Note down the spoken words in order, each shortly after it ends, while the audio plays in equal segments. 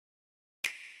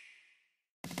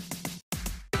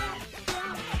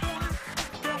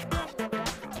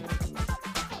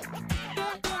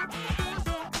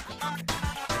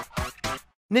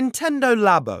Nintendo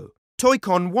Labo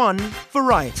Toy-Con 1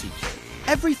 Variety Kit.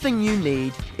 Everything you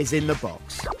need is in the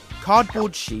box.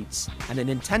 Cardboard sheets and a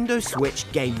Nintendo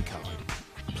Switch game card.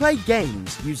 Play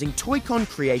games using Toy-Con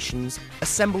creations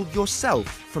assembled yourself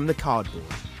from the cardboard.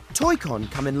 Toy-Con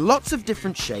come in lots of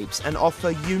different shapes and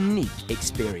offer unique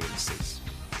experiences.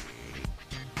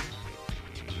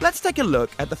 Let's take a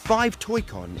look at the 5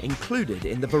 Toy-Con included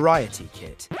in the Variety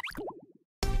Kit.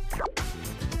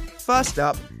 First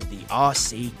up, the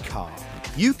RC car.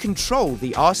 You control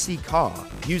the RC car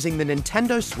using the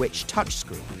Nintendo Switch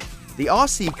touchscreen. The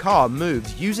RC car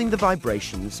moves using the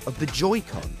vibrations of the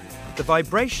Joy-Con. The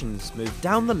vibrations move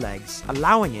down the legs,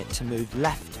 allowing it to move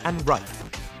left and right.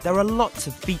 There are lots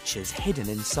of features hidden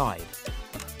inside.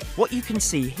 What you can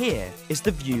see here is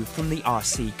the view from the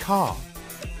RC car.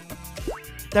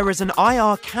 There is an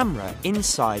IR camera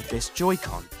inside this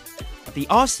Joy-Con. The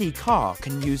RC car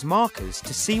can use markers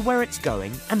to see where it's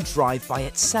going and drive by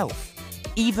itself,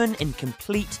 even in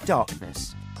complete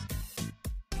darkness.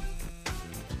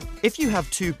 If you have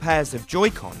 2 pairs of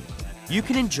Joy-Con, you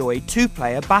can enjoy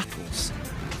 2-player battles.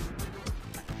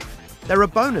 There are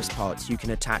bonus parts you can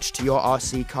attach to your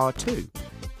RC car too.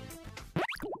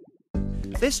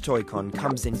 This Toy-Con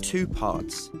comes in 2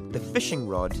 parts, the fishing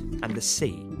rod and the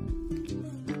sea.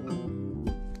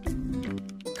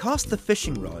 Cast the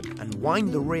fishing rod and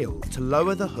wind the reel to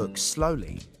lower the hook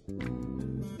slowly.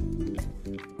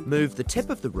 Move the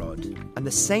tip of the rod and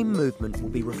the same movement will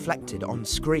be reflected on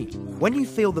screen. When you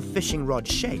feel the fishing rod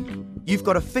shake, you've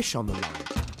got a fish on the line.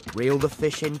 Reel the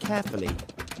fish in carefully.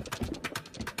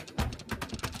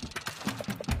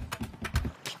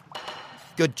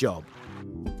 Good job.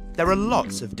 There are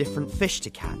lots of different fish to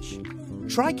catch.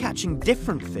 Try catching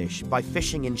different fish by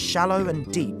fishing in shallow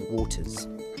and deep waters.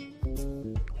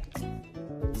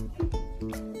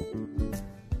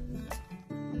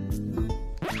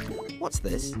 What's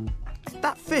this?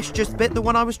 That fish just bit the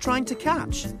one I was trying to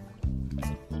catch.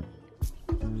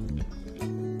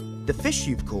 The fish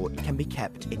you've caught can be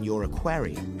kept in your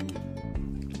aquarium.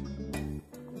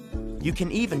 You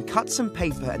can even cut some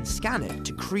paper and scan it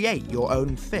to create your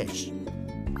own fish.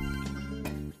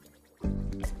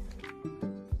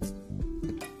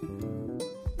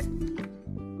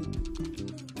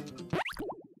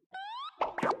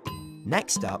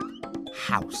 Next up,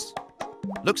 house.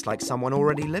 Looks like someone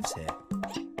already lives here.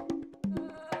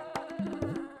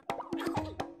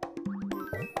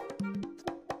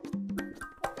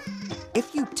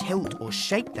 If you tilt or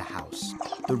shake the house,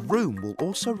 the room will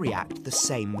also react the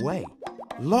same way.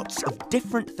 Lots of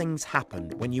different things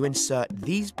happen when you insert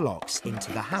these blocks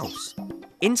into the house.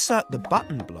 Insert the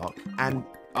button block and,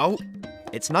 oh,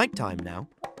 it's nighttime now.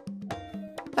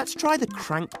 Let's try the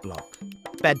crank block.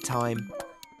 Bedtime.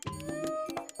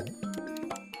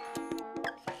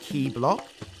 Key block.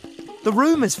 The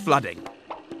room is flooding.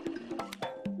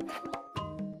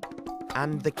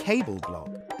 And the cable block.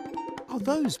 Are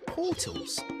those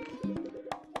portals?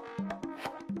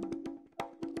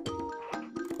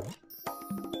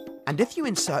 And if you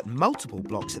insert multiple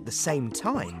blocks at the same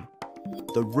time,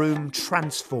 the room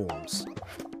transforms.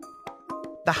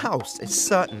 The house is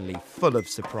certainly full of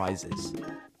surprises.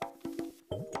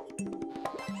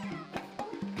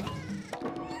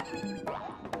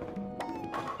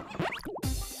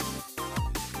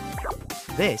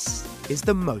 This is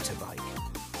the motorbike.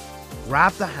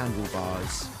 Grab the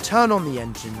handlebars, turn on the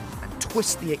engine, and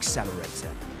twist the accelerator.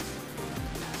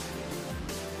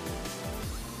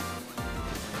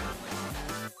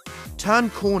 Turn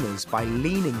corners by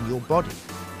leaning your body,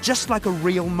 just like a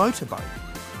real motorbike.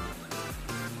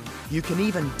 You can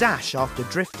even dash after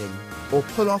drifting or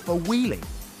pull off a wheelie.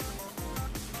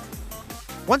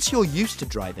 Once you're used to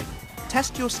driving,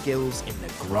 test your skills in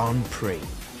the Grand Prix.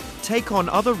 Take on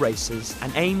other racers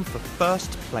and aim for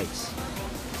first place.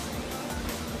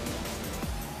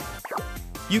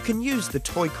 You can use the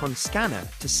Toy-Con scanner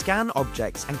to scan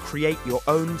objects and create your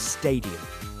own stadium.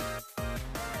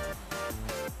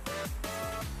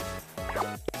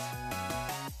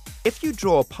 If you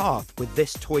draw a path with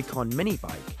this Toy-Con mini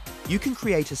bike, you can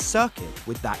create a circuit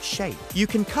with that shape. You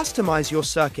can customize your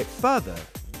circuit further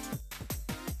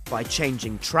by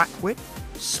changing track width,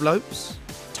 slopes,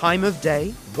 time of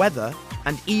day, weather,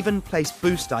 and even place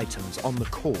boost items on the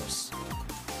course.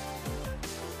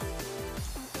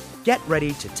 Get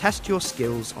ready to test your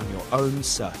skills on your own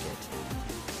circuit.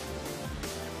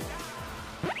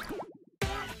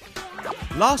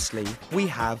 Lastly, we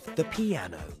have the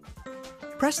piano.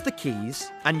 Press the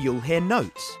keys and you'll hear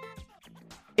notes.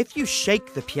 If you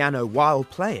shake the piano while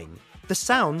playing, the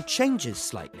sound changes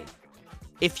slightly.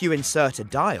 If you insert a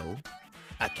dial,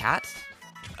 a cat,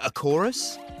 a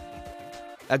chorus,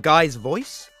 A guy's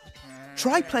voice?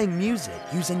 Try playing music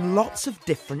using lots of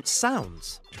different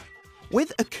sounds.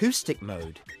 With acoustic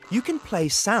mode, you can play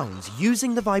sounds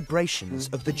using the vibrations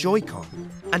of the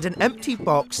Joy-Con, and an empty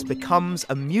box becomes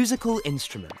a musical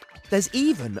instrument. There's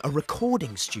even a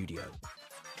recording studio.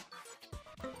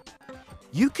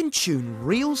 You can tune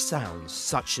real sounds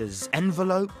such as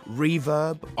envelope,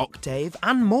 reverb, octave,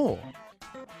 and more.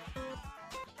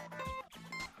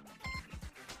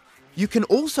 You can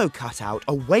also cut out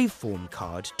a waveform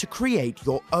card to create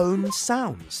your own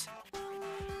sounds.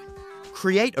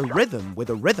 Create a rhythm with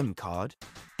a rhythm card,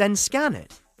 then scan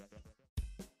it.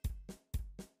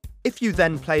 If you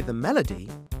then play the melody,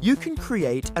 you can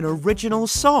create an original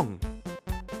song.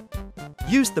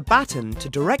 Use the baton to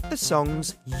direct the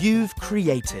songs you've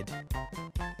created.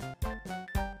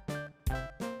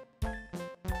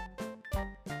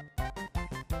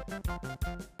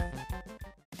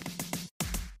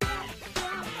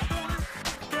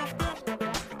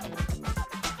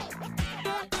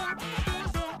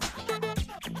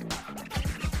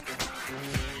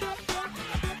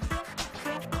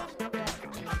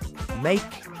 Make,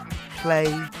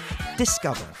 play,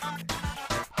 discover.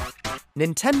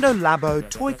 Nintendo Labo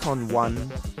Toy-Con 1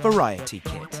 Variety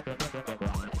Kit.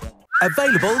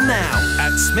 Available now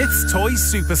at Smyths Toy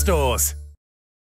Superstores.